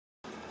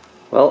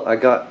Well, I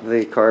got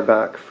the car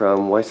back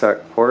from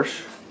Quaife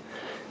Porsche,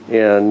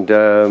 and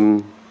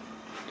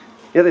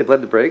yeah, they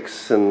bled the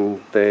brakes and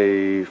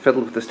they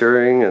fiddled with the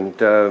steering, and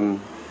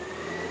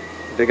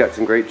they got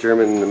some great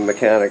German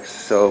mechanics.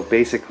 So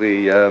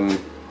basically,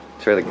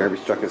 sorry, the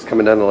garbage truck is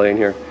coming down the lane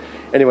here.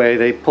 Anyway,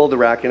 they pulled the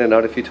rack in and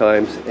out a few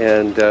times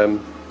and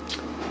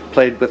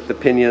played with the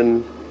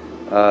pinion,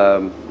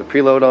 the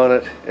preload on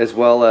it, as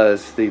well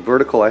as the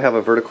vertical. I have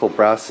a vertical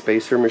brass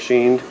spacer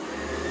machined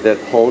that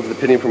holds the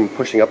pinion from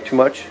pushing up too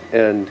much.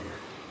 And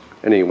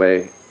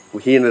anyway,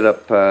 he ended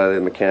up, the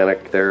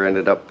mechanic there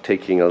ended up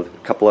taking a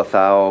couple of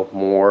thou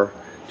more,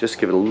 just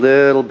give it a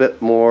little bit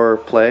more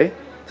play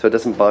so it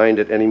doesn't bind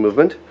at any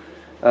movement.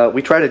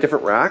 We tried a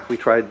different rack. We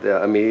tried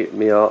the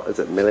Meyle,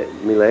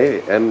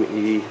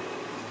 M-E-Y-L-E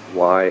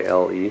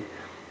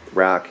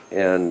rack,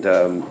 and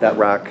that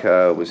rack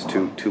was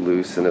too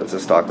loose, and it was a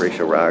stock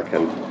ratio rack,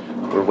 and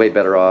we're way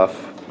better off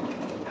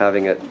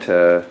having it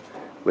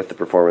with the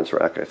performance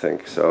rack, I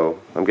think. So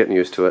I'm getting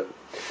used to it.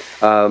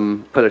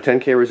 Put a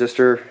 10K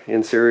resistor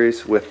in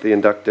series with the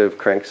inductive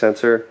crank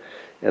sensor,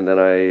 and then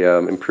I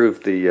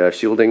improved the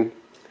shielding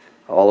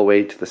all the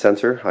way to the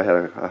sensor. I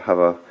have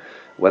a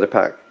weather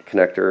pack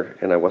connector,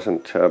 and I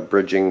wasn't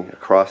bridging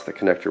across the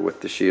connector with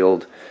the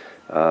shield.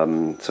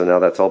 So now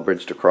that's all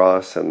bridged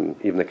across, and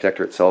even the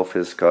connector itself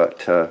has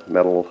got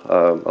metal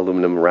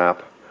aluminum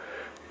wrap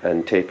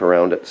and tape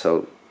around it.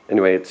 So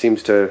anyway, it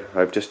seems to,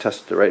 I've just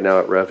tested it right now,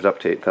 it revved up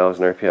to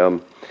 8,000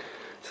 RPM.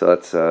 So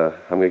that's, I'm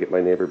going to get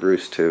my neighbor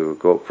Bruce to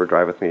go out for a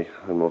drive with me,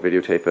 and we'll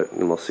videotape it,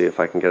 and we'll see if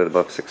I can get it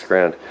above 6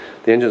 grand.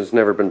 The engine's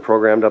never been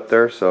programmed up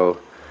there, so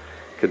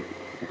could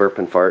burp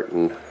and fart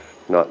and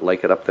not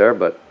like it up there,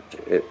 but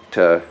it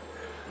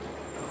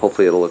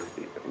hopefully it'll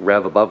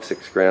rev above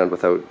 6 grand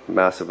without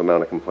massive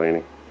amount of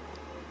complaining.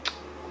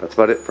 That's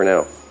about it for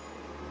now.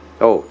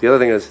 Oh, the other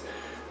thing is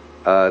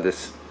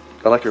this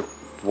electric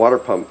water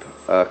pump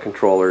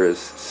controller is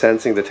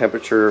sensing the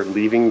temperature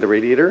leaving the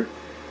radiator,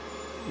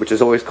 which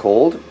is always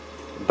cold,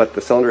 but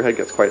the cylinder head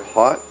gets quite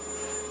hot.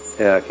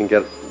 It can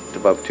get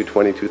above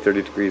 220,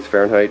 230 degrees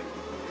Fahrenheit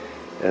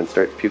and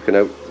start puking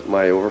out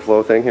my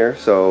overflow thing here.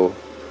 So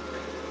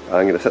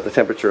I'm going to set the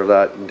temperature of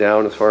that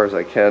down as far as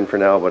I can for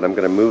now, but I'm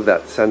going to move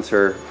that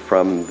sensor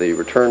from the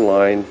return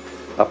line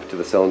up to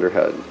the cylinder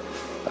head,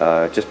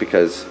 just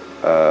because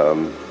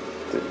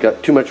it's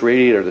got too much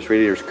radiator. This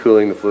radiator is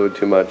cooling the fluid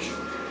too much.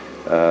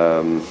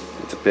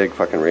 It's a big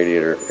fucking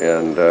radiator,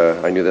 and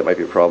I knew that might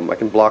be a problem. I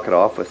can block it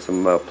off with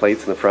some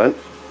plates in the front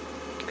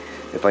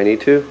if I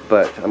need to,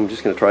 but I'm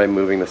just going to try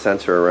moving the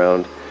sensor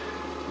around.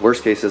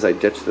 Worst case is I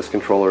ditch this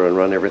controller and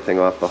run everything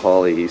off the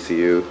Holley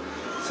ECU,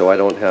 so I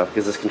don't have,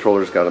 because this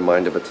controller's got a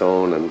mind of its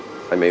own, and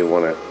I may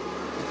want to,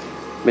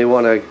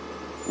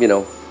 you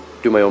know,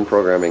 do my own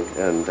programming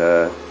and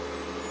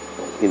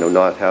you know,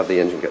 not have the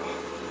engine get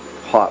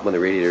hot when the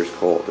radiator's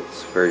cold.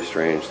 It's very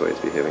strange the way it's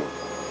behaving.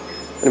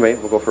 Anyway,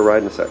 we'll go for a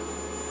ride in a sec.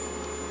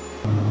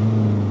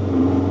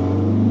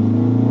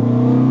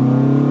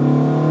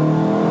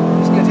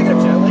 Just gonna take it up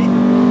gently.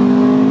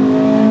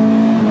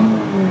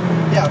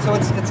 Yeah, so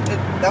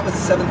that was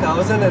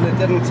 7,000, and it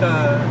didn't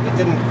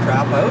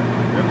crap out.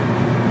 Yep.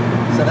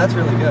 So that's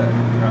really good.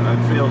 Yeah, it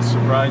feels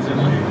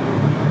surprisingly.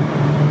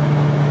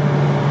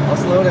 I'll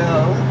slow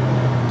down.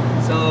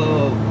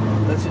 So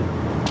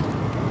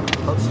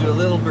I'll just do a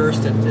little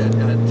burst at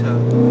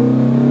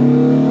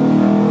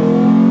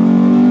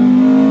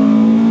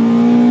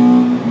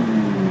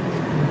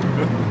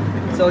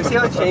So see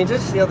how it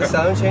changes? See how the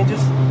sound changes?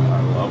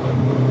 I love it.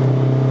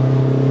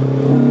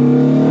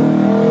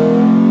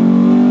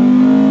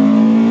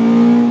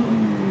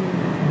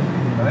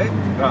 Right?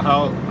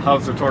 Now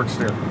how's the torque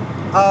steer?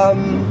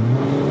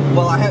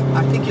 Well,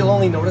 I think you'll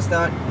only notice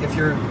that if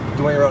you're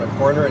going around a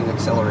corner and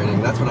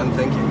accelerating. That's what I'm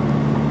thinking.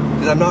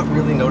 Because I'm not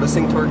really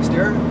noticing torque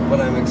steer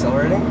when I'm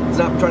accelerating. It's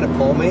not trying to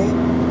pull me.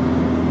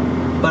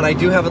 But I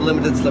do have a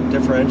limited slip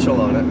differential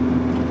on it.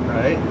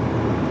 Right?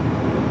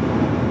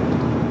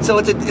 So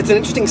it's an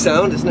interesting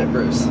sound, isn't it,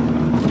 Bruce?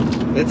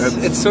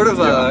 It's sort of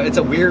it's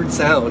a weird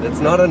sound.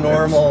 It's not a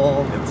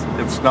normal.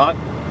 It's not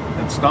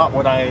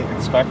what I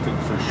expected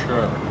for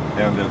sure,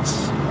 and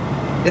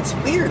it's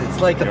weird. It's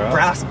like a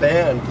brass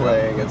band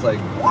playing. It's like,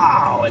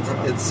 wow.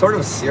 It's sort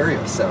of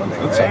serious sounding.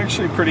 It's right?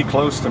 actually pretty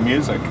close to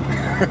music.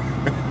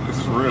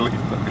 It's really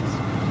nice.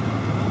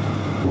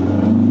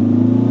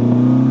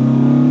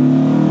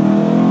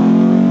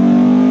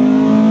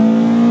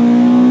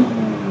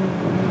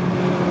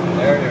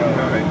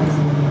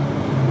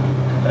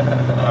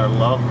 I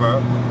love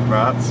that.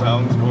 That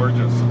sounds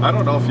gorgeous. I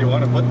don't know if you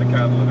want to put the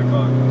catalytic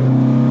on.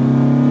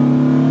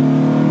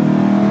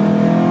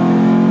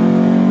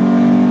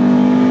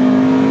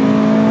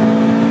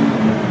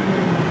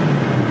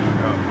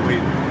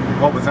 Wait,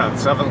 what was that?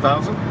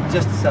 7,000?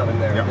 Just 7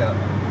 there. Yeah.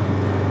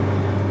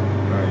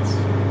 Nice.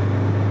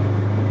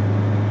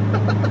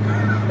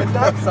 It's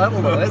not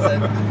subtle though, is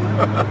it?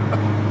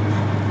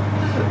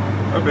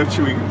 I bet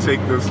you we can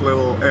take this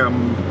little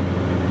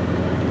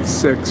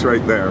M6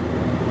 right there,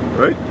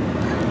 right?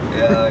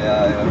 Yeah.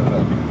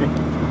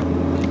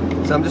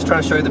 So I'm just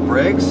trying to show you the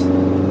brakes.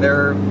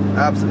 They're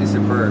absolutely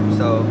superb.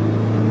 So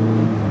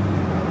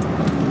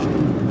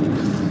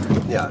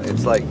yeah,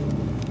 it's like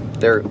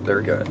they're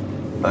good.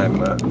 I'm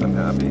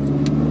happy.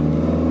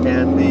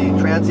 And the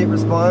transient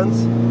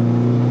response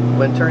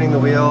when turning the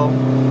wheel,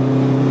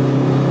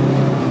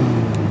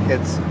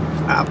 it's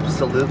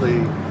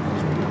absolutely,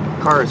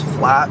 car is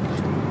flat.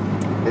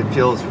 It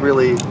feels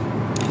really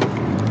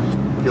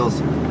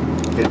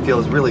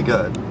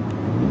good.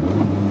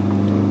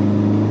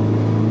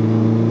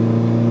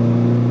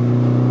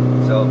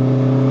 So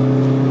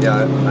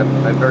yeah,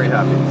 I'm very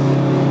happy.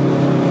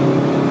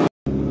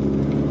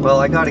 Well,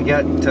 I got to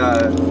get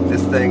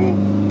this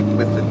thing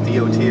with the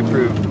DOT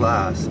approved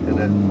glass in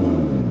it,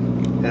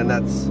 and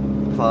that's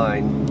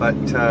fine.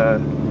 But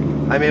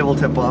I'm able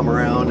to bomb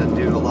around and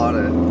do a lot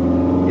of,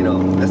 you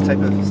know, this type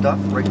of stuff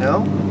right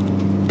now,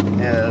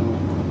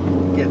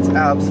 and it's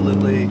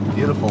absolutely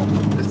beautiful.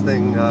 This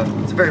thing,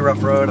 it's a very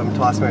rough road. I'm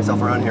tossing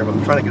myself around here, but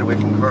I'm trying to get away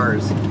from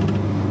cars.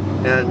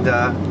 And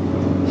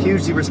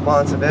hugely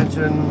responsive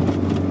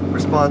engine,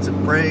 responsive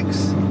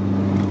brakes.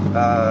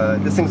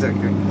 This thing's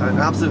an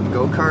absolute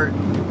go-kart.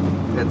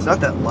 It's not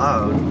that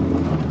loud,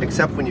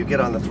 except when you get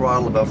on the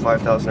throttle about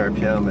 5,000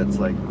 RPM, it's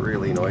like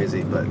really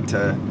noisy, but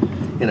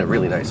in a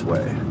really nice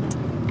way.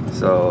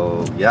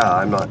 So yeah,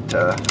 I'm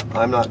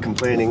not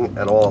complaining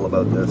at all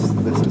about this.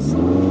 This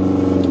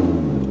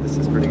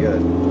is pretty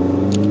good.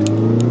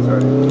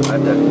 Sorry, I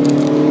have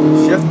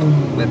to shift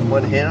with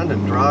one hand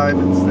and drive.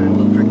 It's a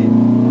little tricky.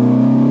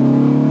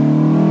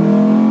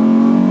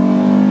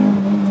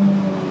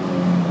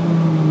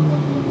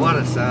 What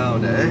a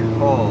sound, eh?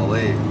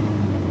 Holy.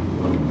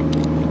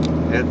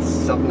 It's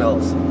something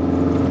else.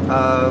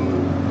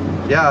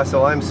 Yeah,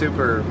 so I'm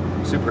super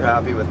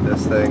happy with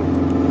this thing.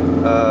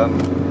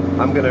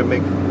 I'm gonna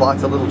make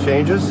lots of little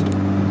changes,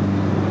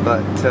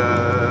 but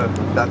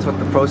that's what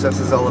the process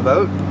is all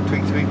about.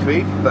 Tweak, tweak,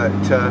 tweak. But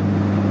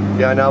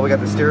yeah, now we got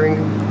the steering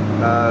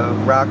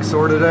rack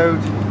sorted out,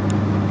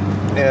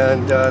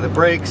 and the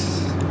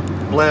brakes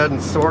bled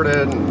and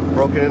sorted and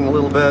broken in a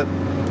little bit.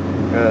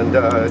 And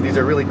these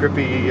are really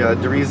grippy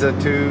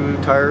Delrin 2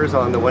 tires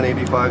on the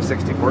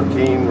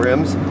 185/60/14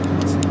 rims.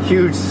 It's a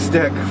huge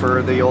stick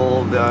for the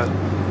old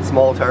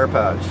small tire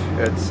patch.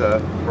 It's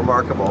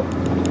remarkable.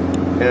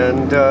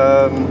 And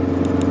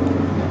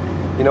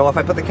you know, if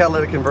I put the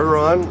catalytic converter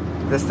on,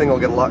 this thing will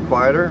get a lot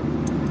quieter.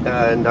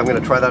 And I'm going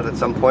to try that at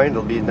some point.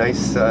 It'll be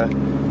nice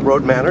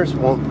road manners.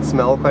 Won't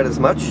smell quite as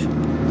much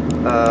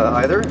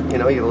either. You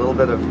know, you get a little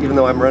bit of, even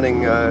though I'm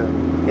running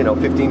you know,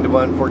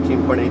 15:1,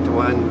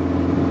 14.8:1.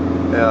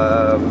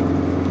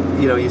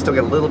 You know, you still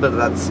get a little bit of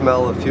that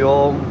smell of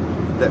fuel.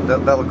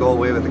 That'll go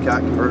away with the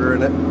cat converter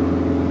in it.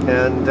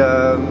 And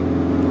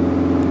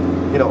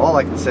you know, all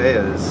I can say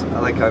is,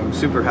 like, I'm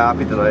super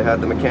happy that I had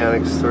the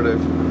mechanics sort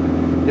of,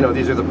 you know,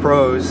 these are the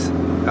pros,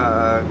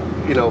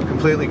 you know,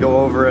 completely go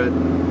over it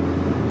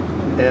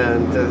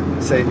and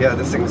say, yeah,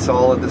 this thing's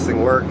solid, this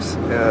thing works.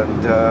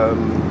 And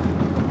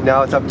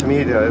now it's up to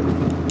me to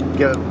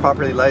get it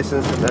properly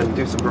licensed and then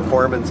do some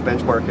performance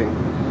benchmarking.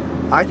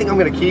 I think I'm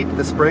going to keep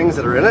the springs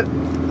that are in it.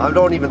 I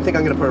don't even think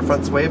I'm going to put a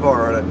front sway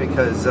bar on it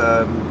because,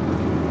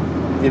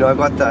 you know, I've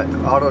got that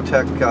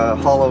Autotech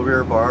hollow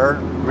rear bar,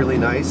 really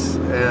nice.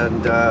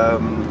 And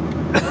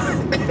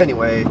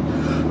anyway,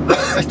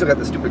 I still got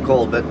the stupid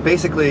cold, but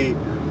basically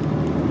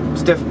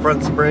stiff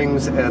front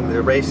springs and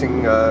the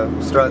racing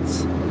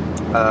struts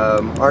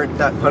aren't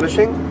that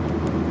punishing,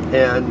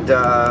 and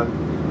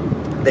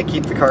they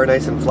keep the car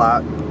nice and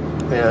flat,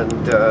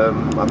 and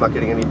I'm not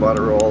getting any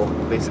bottom roll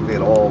basically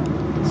at all.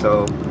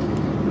 So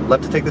I'll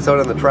have to take this out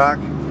on the track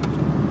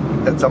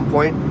at some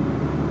point.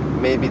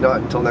 Maybe not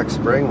until next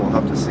spring. We'll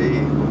have to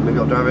see. Maybe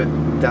I'll drive it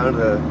down to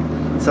the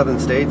southern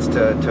states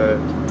to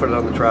put it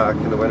on the track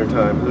in the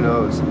wintertime. Who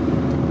knows?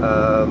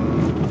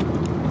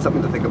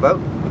 Something to think about.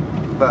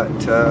 But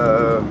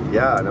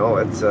yeah, no,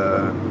 it's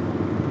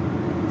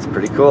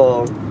pretty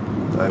cool.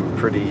 I'm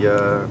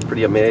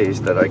pretty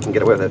amazed that I can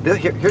get away with it.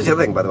 Here's the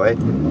other thing, by the way.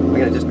 I'm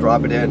gonna just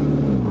drop it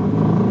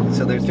in.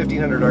 So there's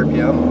 1,500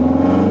 RPM.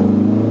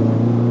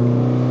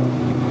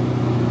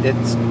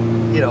 It's,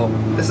 you know,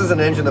 this is an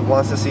engine that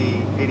wants to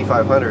see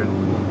 8,500,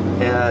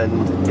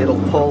 and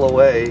it'll pull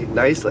away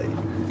nicely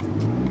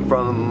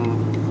from,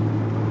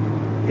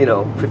 you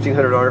know,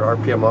 1,500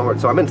 RPM onward.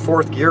 So I'm in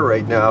 4th gear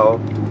right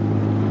now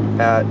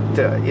at,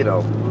 you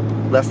know,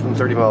 less than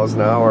 30 miles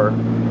an hour.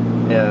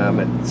 I'm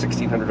at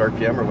 1,600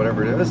 RPM or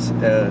whatever it is,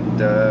 and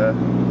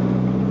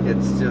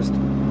it's just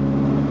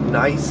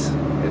nice.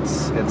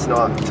 It's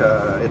not,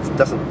 it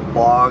doesn't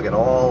bog at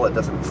all. It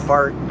doesn't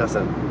fart. It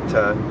doesn't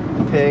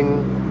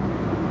ping.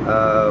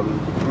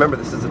 Remember,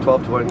 this is a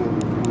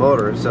 12-to-1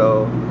 motor,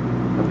 so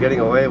I'm getting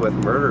away with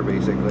murder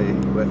basically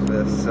with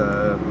this,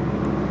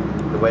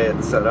 the way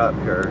it's set up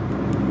here.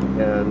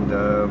 And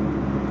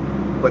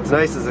what's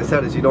nice, as I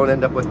said, is you don't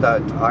end up with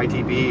that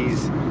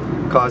ITBs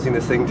causing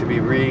this thing to be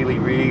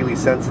really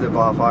sensitive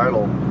off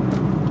idle.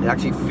 It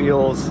actually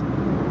feels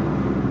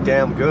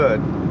damn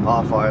good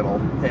off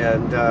idle,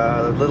 and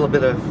a little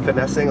bit of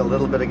finessing, a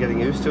little bit of getting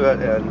used to it,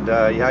 and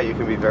yeah, you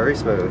can be very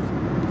smooth.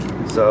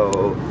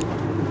 So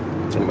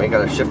you might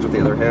gotta shift with the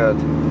other hand.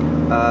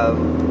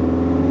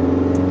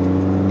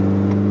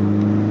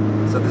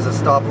 So there's a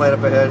stoplight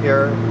up ahead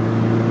here,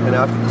 and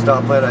after the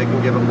stoplight I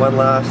can give it one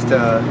last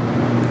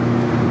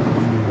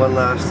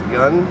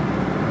gun,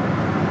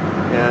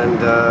 and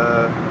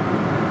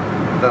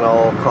then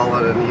I'll call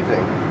it an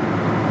evening.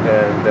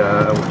 And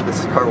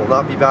this car will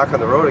not be back on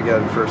the road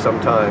again for some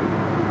time,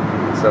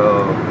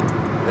 so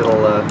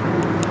it'll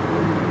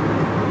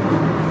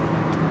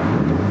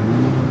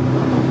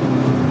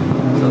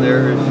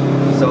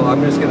so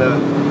I'm just gonna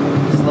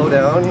slow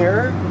down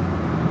here,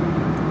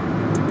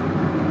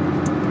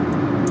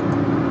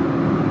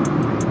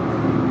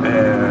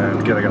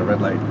 and good, I got a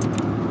red light,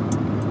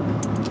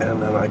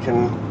 and then I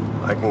can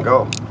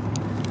go.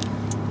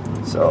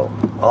 So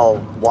I'll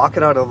walk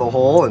it out of the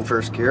hole in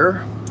first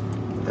gear,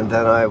 and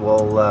then I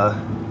will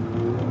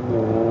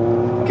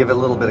give it a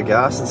little bit of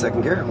gas in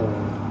second gear.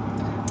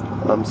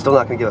 I'm still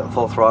not going to give it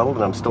full throttle,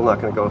 and I'm still not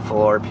going to go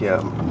full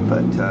RPM,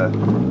 but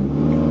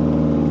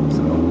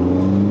so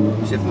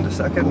shift into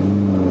second,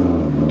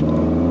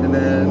 and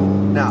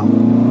then now.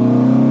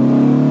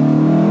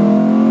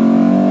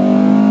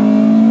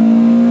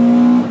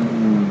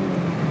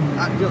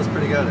 That feels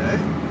pretty good, eh?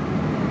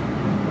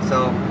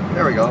 So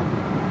there we go.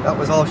 That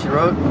was all she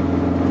wrote,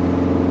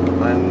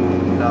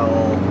 and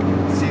I'll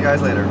see you guys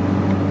later.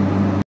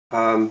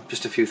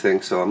 Just a few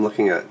things. So I'm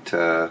looking at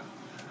the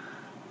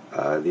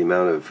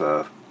amount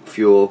of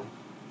fuel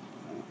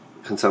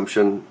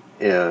consumption,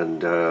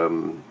 and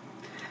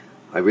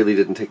I really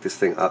didn't take this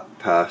thing up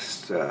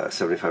past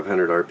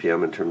 7,500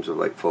 RPM in terms of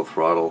like full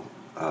throttle.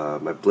 I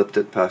blipped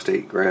it past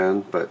 8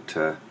 grand, but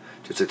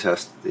just to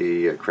test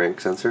the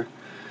crank sensor.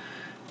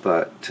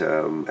 But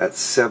at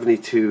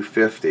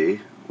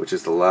 7250, which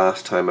is the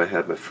last time I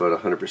had my foot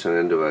 100%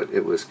 into it,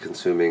 it was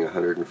consuming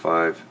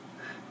 105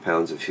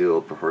 pounds of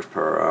fuel per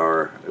horsepower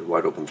hour at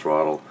wide open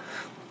throttle.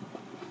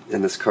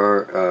 In this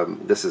car,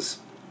 this is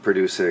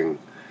producing,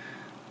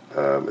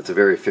 it's a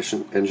very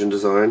efficient engine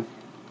design,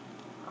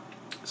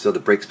 so the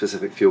brake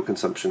specific fuel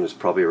consumption is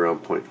probably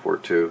around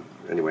 0.42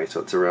 anyway,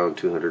 so it's around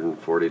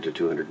 240 to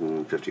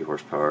 250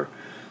 horsepower,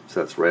 so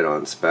that's right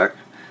on spec.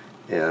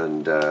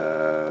 And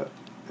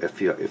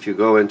if you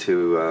go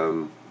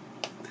into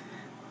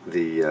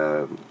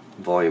the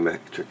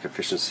volumetric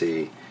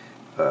efficiency,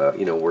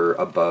 you know, we're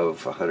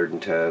above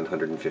 110,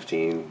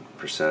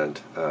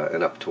 115%,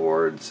 and up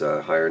towards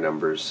higher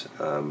numbers.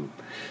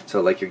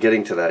 So like you're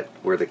getting to that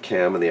where the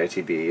cam and the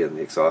ITB and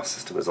the exhaust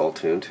system is all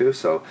tuned to,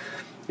 so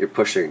you're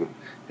pushing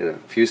in a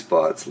few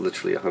spots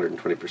literally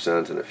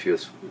 120% and a few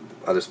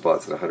other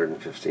spots at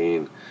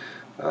 115.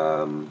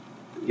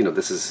 You know,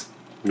 this is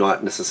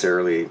not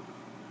necessarily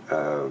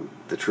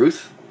the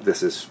truth.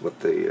 This is what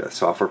the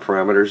software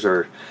parameters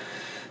are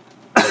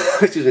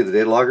excuse me, the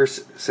data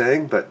logger's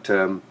saying, but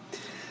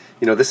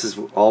you know, this is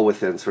all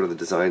within sort of the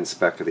design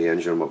spec of the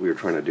engine, what we were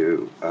trying to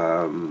do.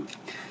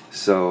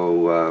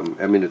 So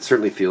I mean, it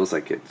certainly feels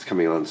like it's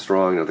coming on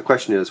strong. Now the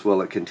question is,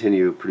 will it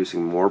continue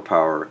producing more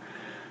power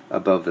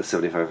above the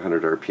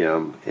 7,500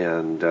 RPM?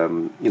 And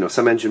you know,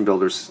 some engine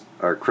builders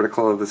are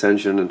critical of this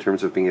engine in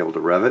terms of being able to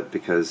rev it,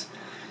 because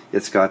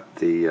it's got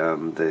the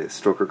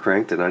stroker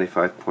crank, the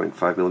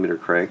 95.5 millimeter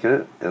crank in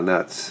it, and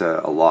that's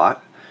a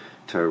lot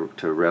to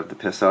rev the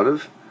piss out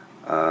of.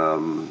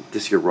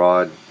 Just your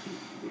rod,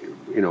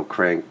 you know,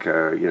 crank,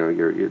 you know,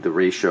 the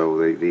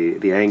ratio,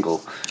 the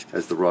angle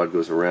as the rod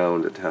goes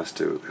around, it has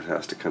to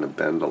kind of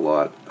bend a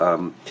lot.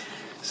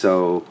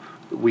 So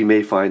we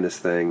may find this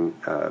thing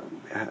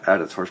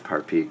at its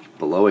horsepower peak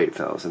below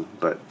 8,000,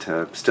 but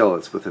still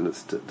it's within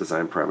its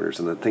design parameters.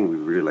 And the thing we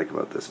really like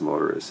about this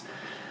motor is,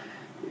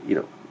 you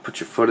know, put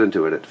your foot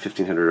into it at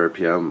 1,500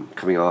 RPM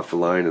coming off the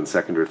line in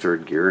second or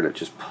third gear, and it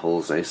just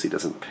pulls nicely,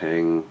 doesn't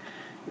ping.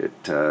 It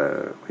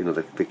you know,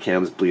 the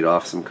cams bleed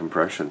off some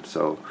compression,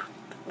 so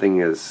the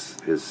thing is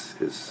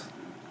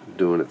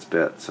doing its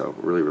bit. So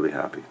really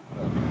happy.